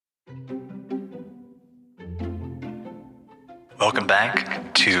Welcome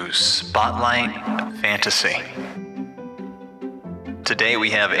back to Spotlight Fantasy. Today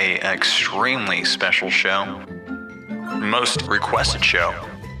we have an extremely special show, most requested show,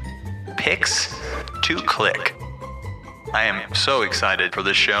 Picks to Click. I am so excited for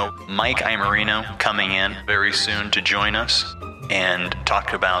this show. Mike Iammarino coming in very soon to join us and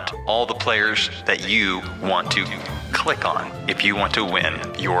talk about all the players that you want to click on if you want to win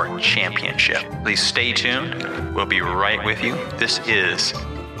your championship. Please stay tuned. We'll be right with you. This is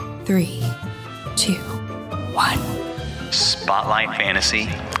 3, 2, 1. Spotlight Fantasy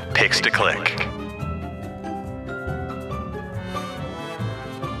Picks to Click.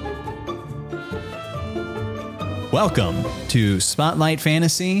 Welcome to Spotlight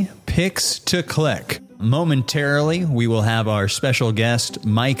Fantasy Picks to Click. Momentarily, we will have our special guest,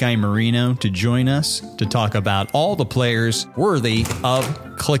 Mike Iammarino, to join us to talk about all the players worthy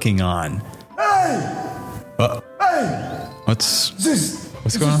of clicking on. Hey! Hey! What's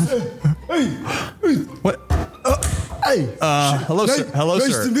going on? What? Hey! Hello, sir. Hello, sir.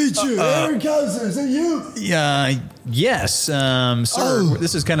 Nice to meet you. Aaron Kaiser, is that you? Yes, sir. Oh.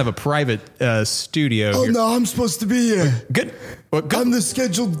 This is kind of a private studio. Oh, here. no, I'm supposed to be here. Good. Well, good. I'm the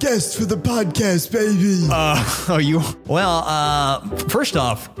scheduled guest for the podcast, baby. First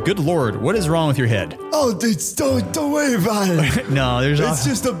off, good Lord, what is wrong with your head? Oh, don't worry about it. No, It's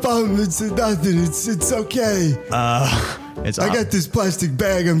just a bum. It's nothing. It's okay. I got this plastic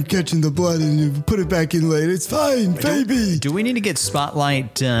bag. I'm catching the blood and you put it back in later. It's fine, baby. Do we need to get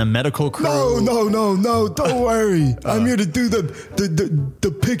Spotlight medical crew? No. Don't worry. I'm here to do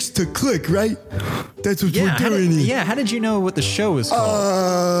the picks to click, right? That's what we're doing here. How did you know what the show is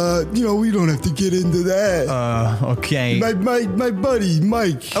called? We don't have to get into that. Okay. My buddy,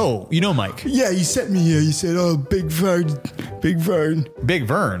 Mike. Oh, you know Mike. Yeah, he sent me here. He said, oh, Big Vern. Big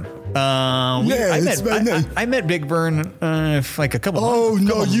Vern. I met Big Vern like a couple Oh,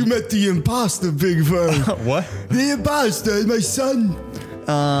 months. no, you met the imposter, Big Vern. What? The imposter, my son.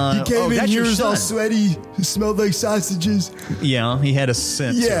 He came in here, was all sweaty. He smelled like sausages. Yeah, he had a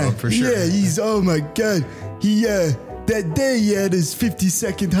scent to him for sure. Yeah, oh my God. That day he had his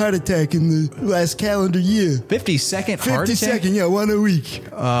 52nd heart attack in the last calendar year. 52nd heart attack? 52nd, yeah, one a week.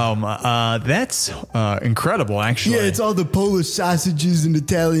 That's incredible, actually. Yeah, it's all the Polish sausages and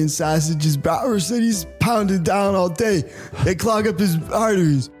Italian sausages. Bauer said he's pounding down all day. They clog up his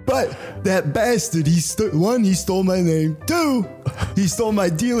arteries. But that bastard, he stole my name. 2, he stole my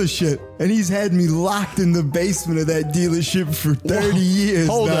dealership. And he's had me locked in the basement of that dealership for 30 years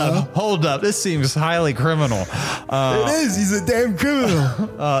now. Hold up. This seems highly criminal. It is. He's a damn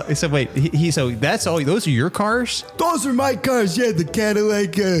criminal. He said, wait, so that's all, those are your cars? Those are my cars. Yeah, the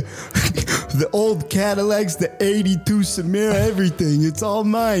Cadillac, the old Cadillacs, the 82 Samira, everything. It's all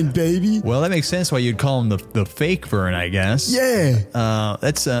mine, baby. Well, that makes sense why you'd call him the fake Vern, I guess. Yeah.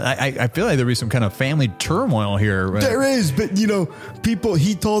 I feel like there'd be some kind of family turmoil here. There is, but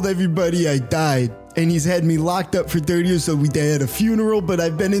he told everybody I died. And he's had me locked up for 30 years, so they had a funeral, but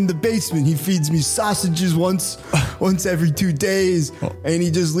I've been in the basement. He feeds me sausages once every 2 days, and he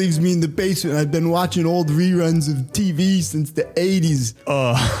just leaves me in the basement. I've been watching old reruns of TV since the 80s.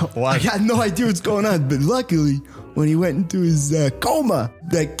 Wow. I got no idea what's going on, but luckily, when he went into his coma,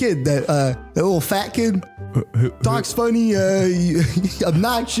 that kid, that little fat kid, talks funny,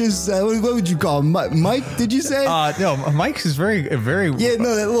 obnoxious. What would you call him? Mike? Did you say? No, Mike is very. Yeah,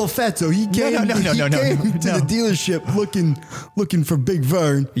 no, that little fatso. He came to the dealership looking for Big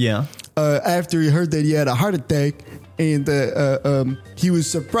Vern. Yeah. After he heard that he had a heart attack, and he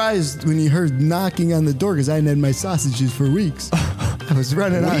was surprised when he heard knocking on the door because I hadn't had my sausages for weeks. I was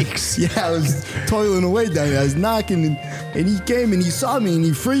running out. Yeah, I was toiling away down there. I was knocking, and he came and he saw me and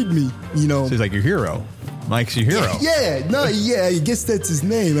he freed me. So he's like your hero. Mike's your hero. Yeah, I guess that's his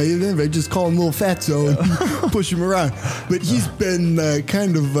name. I just call him Little Fatso and push him around. But he's been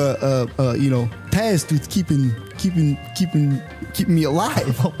kind of, tasked with keeping me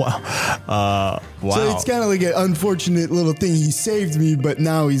alive. Wow. So it's kind of like an unfortunate little thing. He saved me, but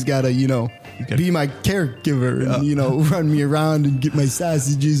now he's got to, be my caregiver and, run me around and get my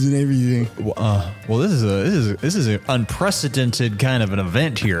sausages and everything. Well, this is an unprecedented kind of an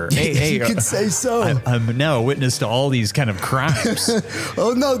event here. Hey, you could say so. I'm now a witness to all these kind of crimes.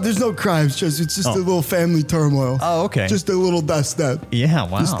 Oh, no, there's no crimes. It's just a little family turmoil. Oh, okay. Just a little dust up. Yeah,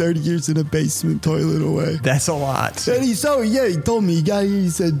 wow. Just 30 years in a basement, toilet away. That's a lot. And he told me, he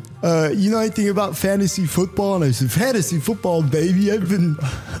said, you know anything about fantasy football? And I said, fantasy football, baby. I've been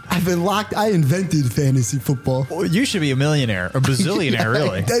locked. I invented fantasy football. Well, you should be a millionaire or bazillionaire,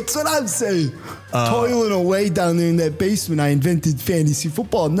 really. That's what I'm saying. Toiling away down there in that basement, I invented fantasy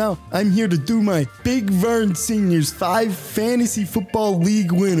football. Now, I'm here to do my Big Vern Seniors 5 Fantasy Football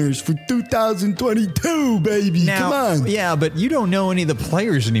League winners for 2022, baby. Now, Come on. Yeah, but you don't know any of the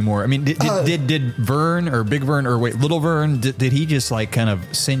players anymore. I mean, did Vern or Big Vern or Little Vern, did he just like kind of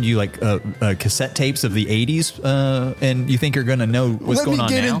send you like cassette tapes of the 80s and you think you're going to know what's going on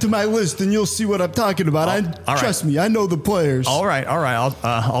now? Let me get into my list and you'll see what I'm talking about. Trust me, I know the players. All right.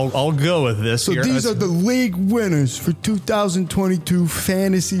 I'll go with this. So these are the league winners for 2022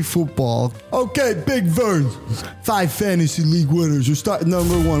 fantasy football. Okay, Big Vern, 5 fantasy league winners. We're starting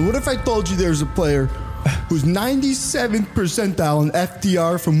number 1. What if I told you there's a player who's 97th percentile in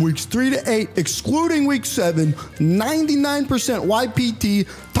FDR from weeks 3 to 8, excluding week 7, 99% YPT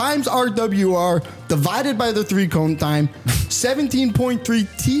times RWR divided by the 3-cone time, 17.3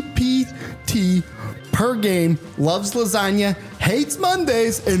 TPT per game, loves lasagna, hates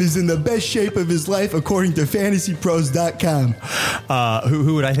Mondays, and is in the best shape of his life according to fantasypros.com.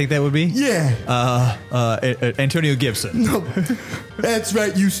 Who would I think that would be? Yeah. Antonio Gibson. No, that's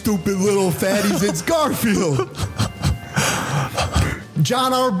right, you stupid little fatties. It's Garfield.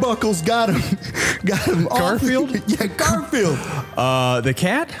 John Arbuckle's got him. Garfield? Yeah, Garfield. The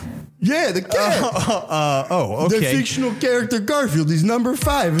cat? Yeah, the cat. Okay. The fictional character Garfield. He's number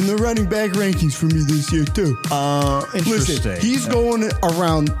 5 in the running back rankings for me this year, too. Interesting. Listen, he's going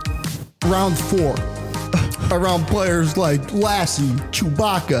around round 4. Around players like Lassie,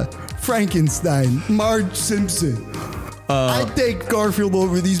 Chewbacca, Frankenstein, Marge Simpson. I take Garfield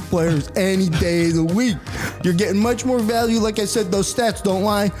over these players any day of the week. You're getting much more value. Like I said, those stats don't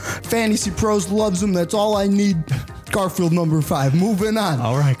lie. Fantasy Pros loves them. That's all I need. Garfield number 5. Moving on.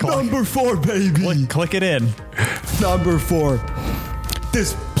 All right. Number 4, baby. Click it in. Number 4.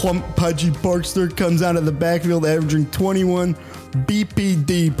 This plump, pudgy Porkster comes out of the backfield averaging 21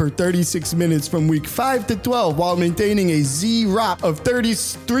 BPD per 36 minutes from week 5 to 12 while maintaining a Z-ROP of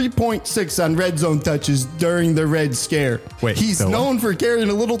 33.6 on red zone touches during the Red Scare. He's known for carrying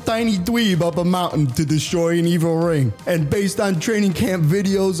a little tiny dweeb up a mountain to destroy an evil ring. And based on training camp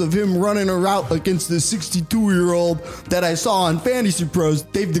videos of him running a route against the 62-year-old that I saw on Fantasy Pros,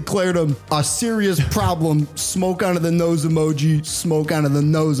 they've declared him a serious problem. Smoke out of the nose emoji, smoke out of the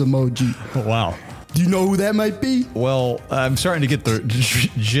nose emoji. Oh, wow. Do you know who that might be? Well, I'm starting to get the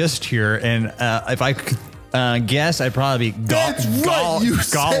gist here, and if I could guess, I'd probably be That's right, you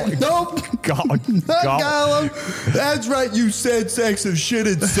said nope. Gollum. That's right, you said sex of shit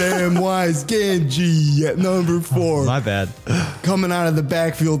at Samwise Gamgee at number 4. My bad. Coming out of the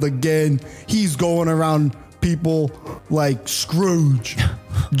backfield again, he's going around people like Scrooge,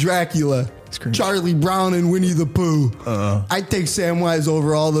 Dracula, Charlie Brown, and Winnie the Pooh. I'd take Samwise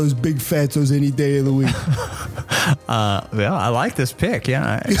over all those big fatos any day of the week. Well, I like this pick.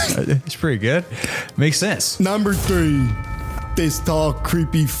 Yeah, it's pretty good. Makes sense. Number 3. This tall,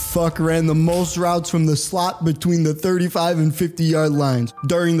 creepy fuck ran the most routes from the slot between the 35 and 50-yard lines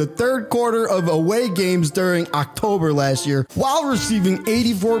during the third quarter of away games during October last year, while receiving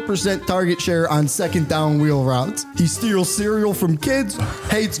 84% target share on second down wheel routes. He steals cereal from kids,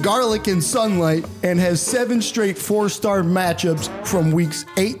 hates garlic and sunlight, and has 7 straight 4-star matchups from weeks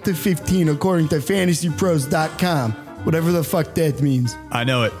 8 to 15, according to fantasypros.com. Whatever the fuck that means. I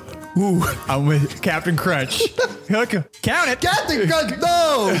know it. Ooh. I'm with Captain Crunch. Count it. Captain Crunch,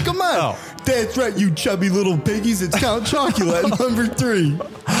 no! Come on. Oh. That's right, you chubby little piggies. It's Count Chocula at number 3.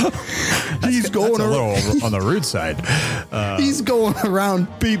 He's going That's a around. little on the rude side. He's going around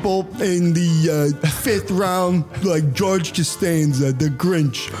people in the 5th round, like George Costanza, the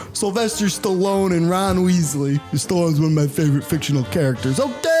Grinch, Sylvester Stallone, and Ron Weasley. Stallone's one of my favorite fictional characters.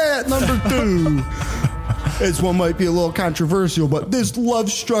 Okay, at number 2. This one might be a little controversial, but this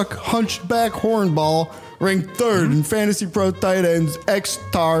love-struck hunchback hornball ranked 3rd in Fantasy Pro tight ends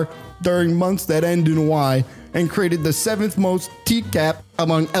X-Tar during months that end in Y, and created the 7th most TCAP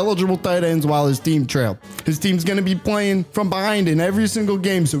among eligible tight ends while his team trailed. His team's going to be playing from behind in every single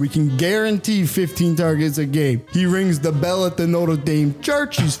game, so we can guarantee 15 targets a game. He rings the bell at the Notre Dame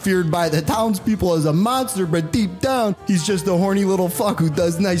church. He's feared by the townspeople as a monster, but deep down, he's just a horny little fuck who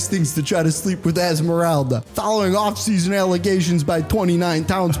does nice things to try to sleep with Esmeralda. Following off-season allegations by 29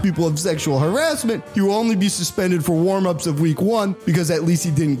 townspeople of sexual harassment, he will only be suspended for warm-ups of week 1 because at least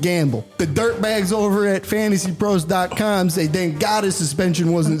he didn't gamble. The dirtbags over at fantasypros.com say thank God his suspension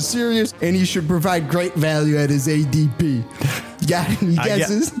wasn't serious and he should provide great value at his ADP. Got any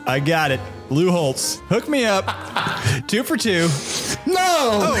guesses? I got it. Lou Holtz. Hook me up. 2 for 2. No!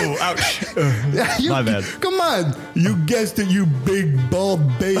 Oh, ouch. My bad. Come on. You guessed it, you big, bald,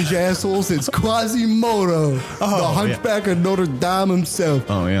 beige assholes. It's Quasimodo, the hunchback of Notre Dame himself.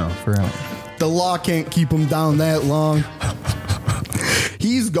 Oh, yeah. Forgot. the law can't keep him down that long.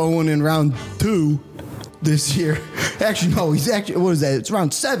 He's going in round 2 this year. Actually, no, what is that? It's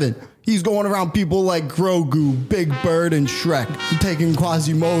round 7. He's going around people like Grogu, Big Bird, and Shrek, taking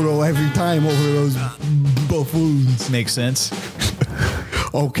Quasimodo every time over those buffoons. Makes sense.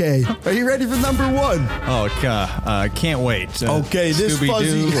 Okay, are you ready for number 1? Oh, God, can't wait. Okay, this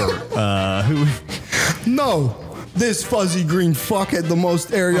fuzzy... who? No, this fuzzy green fuck had the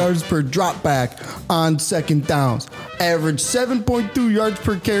most air yards per dropback on second downs. Averaged 7.2 yards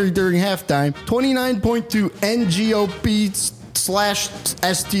per carry during halftime, 29.2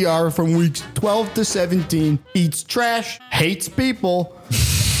 NGOP/STR from weeks 12 to 17. Eats trash, hates people,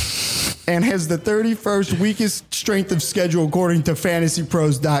 and has the 31st weakest strength of schedule according to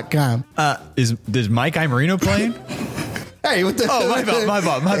fantasypros.com. Is Mike Iammarino playing? Hey, what the hell?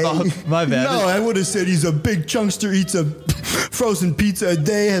 My bad. No, I would have said he's a big chunkster, eats a frozen pizza a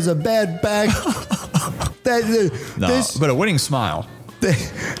day, has a bad back. But a winning smile.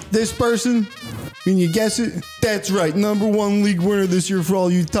 This person, can you guess it? That's right. Number 1 league winner this year for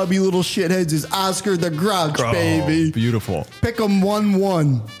all you tubby little shitheads is Oscar the Grouch, baby. Beautiful. Pick him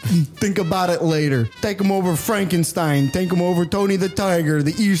 1-1. Think about it later. Take him over Frankenstein. Take him over Tony the Tiger,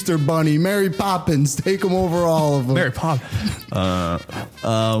 the Easter Bunny, Mary Poppins. Take him over all of them. Mary Poppins. You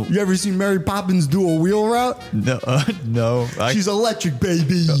ever seen Mary Poppins do a wheel route? No. She's electric,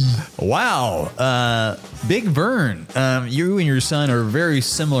 baby. Wow. Big Vern. You and your son are very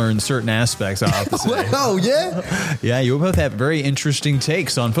similar in certain aspects, I'll have to say. Oh, yeah? Yeah, you both have very interesting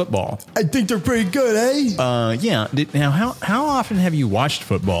takes on football. I think they're pretty good, eh? Yeah. Now, how often have you watched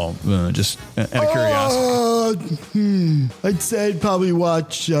football? Just out of curiosity. I'd say I'd probably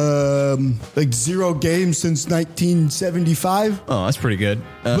watch like 0 games since 1975. Oh, that's pretty good.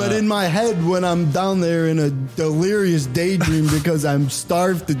 But in my head, when I'm down there in a delirious daydream because I'm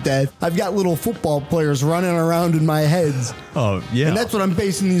starved to death, I've got little football players running around in my heads. Oh, yeah. And that's what I'm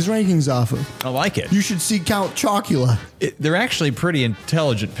basing these rankings off of. I like it. You should see Count Chocula. They're actually pretty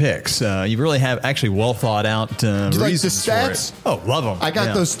intelligent picks. You really have actually well thought out reasons like the stats? For it. Oh, love them. I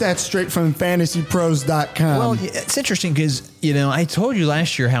got those stats straight from fantasypros.com. Well, it's interesting because, I told you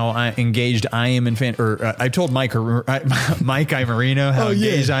last year how engaged I am in I told Mike Iammarino how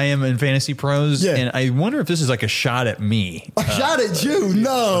engaged I am in Fantasy Pros. Yeah. And I wonder if this is like a shot at me. A shot at you?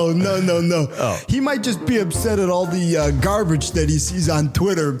 No. Oh. He might just be upset at all the garbage that he sees on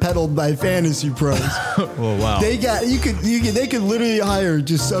Twitter peddled by Fantasy Pros. Oh, wow. They could literally hire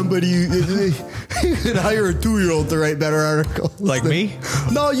just somebody. You could hire a 2-year-old to write better articles. Like me?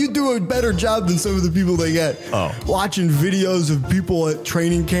 No, you do a better job than some of the people they get. Oh. Watching videos of people at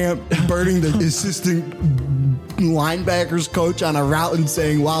training camp burning the assistant linebackers coach on a route and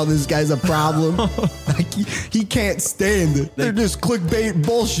saying, wow, this guy's a problem. Like he can't stand it. They're just clickbait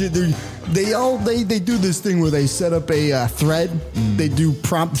bullshit. They do this thing where they set up a thread. They do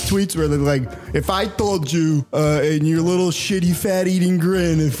prompt tweets where they're like, if I told you in your little shitty fat eating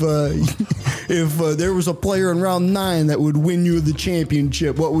grin, if there was a player in round 9 that would win you the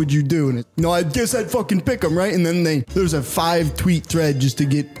championship, what would you do? And I guess I'd fucking pick him, right? And then there's a 5 tweet thread just to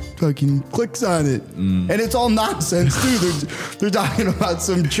get fucking clicks on it. And it's all nonsense too. They're talking about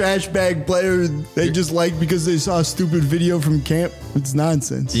some trash bag player they just like because they saw a stupid video from camp. It's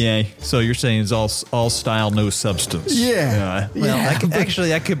nonsense. Yeah. So you're saying it's all style, no substance. Yeah. Actually,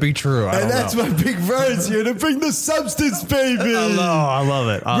 that could be true. And that's why Big Vern's here to bring the substance, baby. I love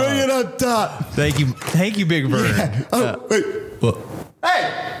it. Bring it up top. Thank you, Big Vern. Yeah. Wait. Well, hey.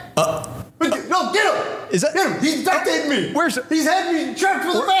 No, get him. Is that? Get him. He's ducted me. He's had me trapped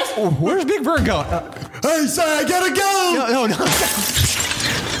for the best. Where's Big Vern going? Hey, sorry, I gotta go.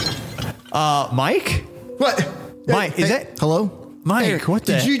 No. Mike? What? Mike, is that? Hello? Mike, what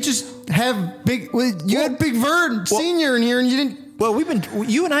the? Did you just have Big... You had Big Vern Sr. in here and you didn't... Well,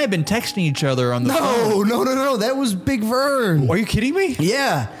 you and I have been texting each other on the phone. No. That was Big Vern. Are you kidding me?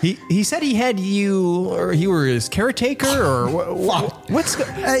 Yeah. He said he had you, or you were his caretaker, or what's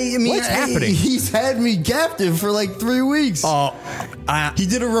happening? He's had me captive for like 3 weeks. He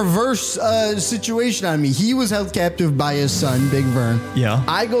did a reverse situation on me. He was held captive by his son, Big Vern. Yeah.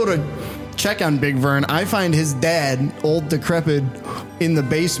 I go to check on Big Vern. I find his dad, old decrepit, in the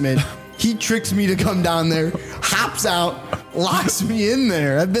basement. He tricks me to come down there, hops out, locks me in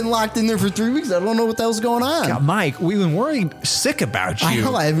there. I've been locked in there for 3 weeks. I don't know what the hell's going on. God, Mike, we've been worried sick about you. I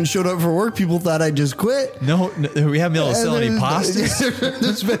know. I haven't showed up for work. People thought I just quit. No, we haven't been able to sell any pasta.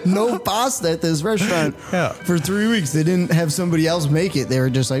 There's been no pasta at this restaurant for 3 weeks. They didn't have somebody else make it. They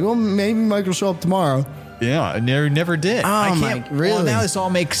were just like, well, maybe Mike will show up tomorrow. Yeah, I never did. Oh, really? Well, now this all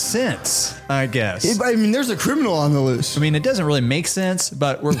makes sense, I guess. I mean, there's a criminal on the loose. I mean, it doesn't really make sense,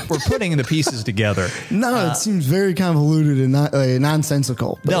 but we're putting the pieces together. No, it seems very convoluted and not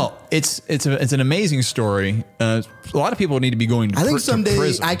nonsensical. But No, it's an amazing story. A lot of people need to be going to I think to someday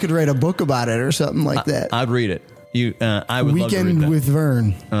prison. I could write a book about it or something like that. I'd read it. I would love to read Weekend that. with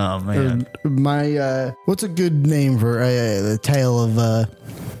Vern. Oh man, Or my what's a good name for the tale of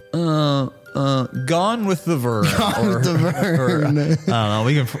Gone with the Vern. Gone with the Vern. I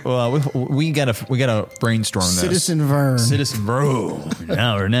don't know. We gotta brainstorm this. Citizen Vern. Citizen Vern.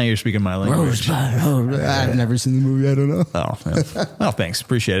 Now you're speaking my language. I've never seen the movie. I don't know. Oh, yeah. Oh, thanks.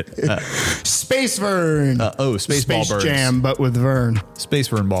 Appreciate it. Space Vern. Space Ball Birds. Jam, but with Vern. Space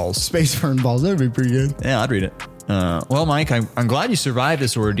Vern balls. Space Vern balls. That'd be pretty good. Yeah, I'd read it. Well, Mike, I'm glad you survived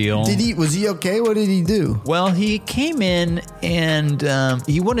this ordeal. Was he okay? What did he do? Well, he came in and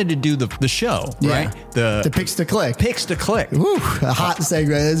he wanted to do the show, right? The Picks to Click. Picks to Click. Woo, a hot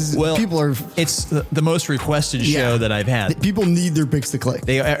segment. Well, people are. It's the most requested show that I've had. People need their Picks to Click.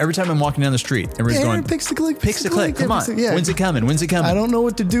 Every time I'm walking down the street, everyone's going, Picks to Click. Picks to Click. Come on. When's it coming? When's it coming? I don't know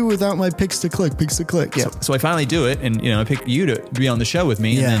what to do without my Picks to Click. Picks to Click. Yeah. So I finally do it, and I pick you to be on the show with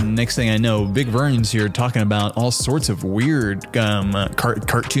me. Yeah. And then next thing I know, Big Vern's here talking about all sorts of weird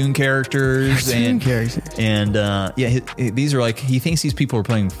cartoon characters. These are like, he thinks these people are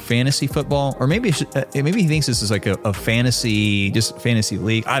playing fantasy football, or maybe he thinks this is like a fantasy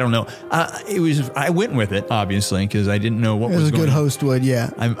league. I don't know. I went with it obviously because I didn't know what was a going good on. host would.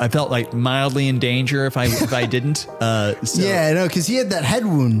 Yeah. I felt like mildly in danger if I didn't. Yeah, no, because he had that head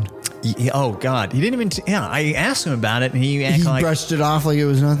wound. Oh God, he didn't even. I asked him about it, and he brushed it off like it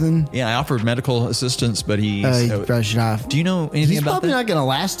was nothing. Yeah, I offered medical assistance, but he brushed it off. Do you know anything He's about probably that? not going to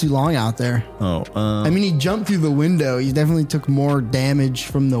last too long out there. Oh, I mean, he jumped through the window. He definitely took more damage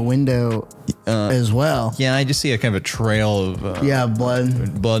from the window as well. Yeah, I just see a kind of a trail of blood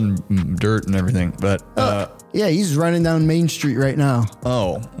and dirt and everything. But yeah, he's running down Main Street right now.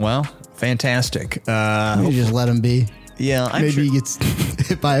 Oh, well, fantastic. You just let him be. Yeah, maybe he gets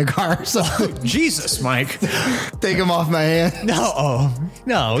hit by a car or something. Jesus, Mike, take him off my hand. No,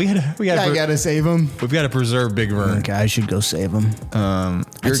 we gotta. I gotta save him. We've got to preserve Big Vern. Okay, I should go save him.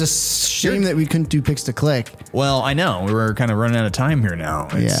 It's a shame that we couldn't do Picks to Click. Well, I know we're kind of running out of time here now.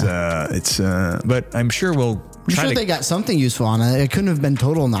 But I'm sure we'll. I'm sure they got something useful on it. It couldn't have been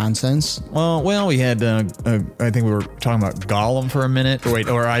total nonsense. Well, we had. I think we were talking about Gollum for a minute.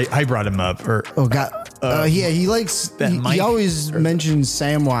 Or I brought him up. He likes that. He always mentions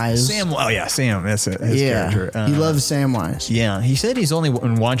Samwise. Sam. Oh yeah, Sam. That's his character. He loves Samwise. Yeah, he said he's only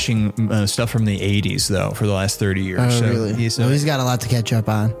been watching stuff from the '80s though for the last 30 years. Oh, really? He's got a lot to catch up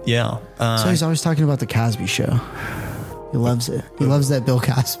on. Yeah. So he's always talking about the Cosby Show. He loves it. He loves that Bill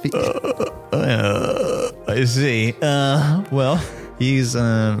Cosby. I see. Well, he's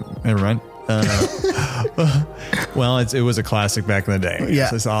never mind. Well, it was a classic back in the day. Yeah,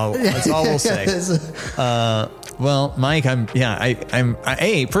 that's all we'll say. Well, Mike,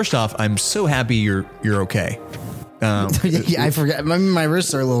 first off, I'm so happy you're okay. I forgot. My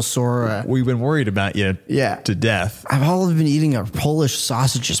wrists are a little sore. We've been worried about you to death. I've all been eating Polish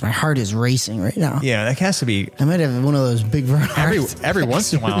sausages. My heart is racing right now. Yeah, that has to be. I might have one of those big Vern every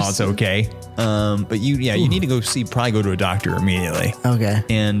once in a while it's okay. But you need to probably go to a doctor immediately. Okay.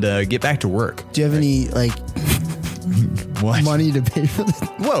 And get back to work. Do you have any what? Money to pay for the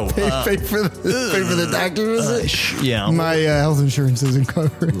pay for the doctor visit? Yeah. My health insurance isn't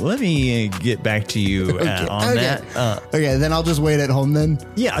covered. Let me get back to you on that. Okay, then I'll just wait at home then.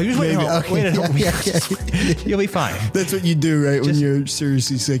 Yeah, I'll just wait at home. Okay. Wait at home. Yeah. You'll be fine. That's what you do, right? When you're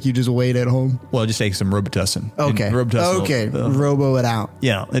seriously sick, you just wait at home. Well, just take some Robitussin. Okay. Robitussin Robo it out.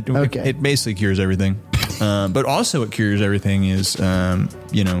 Yeah. It basically cures everything. But also what cures everything is,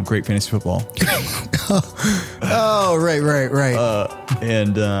 great fantasy football. Oh, right.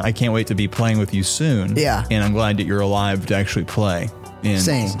 And I can't wait to be playing with you soon. Yeah. And I'm glad that you're alive to actually play.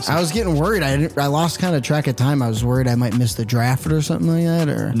 Same. I was getting worried. I lost kind of track of time. I was worried I might miss the draft or something like that.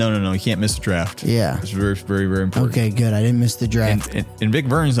 Or No. You can't miss the draft. Yeah. It's very, very, very important. Okay, good. I didn't miss the draft. And Big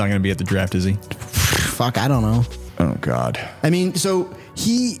Vern's not going to be at the draft, is he? Fuck, I don't know. Oh, God. I mean, so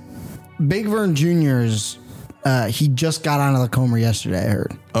Big Vern Jr.'s, he just got out of the coma yesterday, I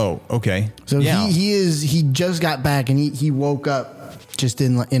heard. Oh, okay. So yeah. he just got back and he woke up just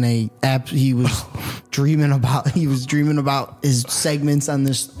in a app. He was dreaming about his segments on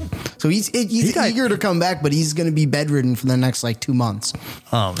this. So he's eager to come back, but he's going to be bedridden for the next 2 months.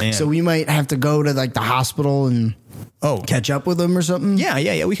 Oh man. So we might have to go to the hospital and catch up with him or something?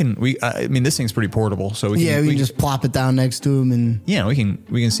 Yeah. We can. I mean, this thing's pretty portable, so we can just plop it down next to him and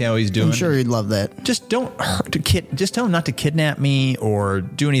we can see how he's doing. I'm sure he'd love that. Just don't just tell him not to kidnap me or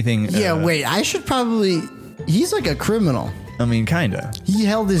do anything. Yeah, wait. I should probably. He's like a criminal. I mean, kinda. He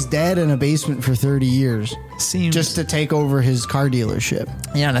held his dad in a basement for 30 years. Seems just to take over his car dealership.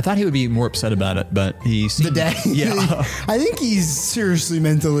 Yeah, and I thought he would be more upset about it, but he seemed... The dad? Yeah. I think he's seriously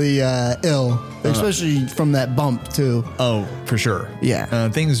mentally ill, especially from that bump, too. Oh, for sure. Yeah.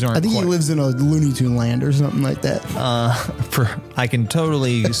 Things aren't I think he lives in a Looney Tune land or something like that. I can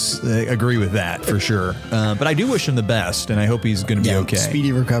totally agree with that, for sure. But I do wish him the best, and I hope he's going to be okay.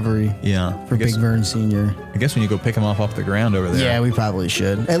 Speedy recovery. Yeah. For Big Vern Sr. I guess when you go pick him off the ground over there. Yeah, we probably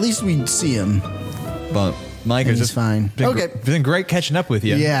should. At least we'd see him. But Mike, it's just fine. It's been great catching up with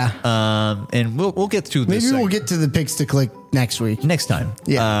you. Yeah. And we'll get to this. Maybe we'll get to the picks to click next week. Next time.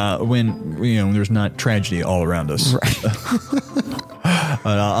 Yeah. When there's not tragedy all around us. Right.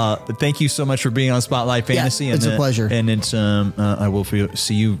 But thank you so much for being on Spotlight Fantasy. Yeah, it's a pleasure. And it's I will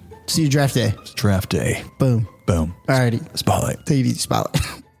see you. See you draft day. It's draft day. Boom. Boom. Alrighty. Spotlight. Take it easy. Spotlight.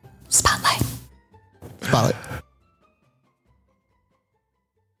 Spotlight. Spotlight.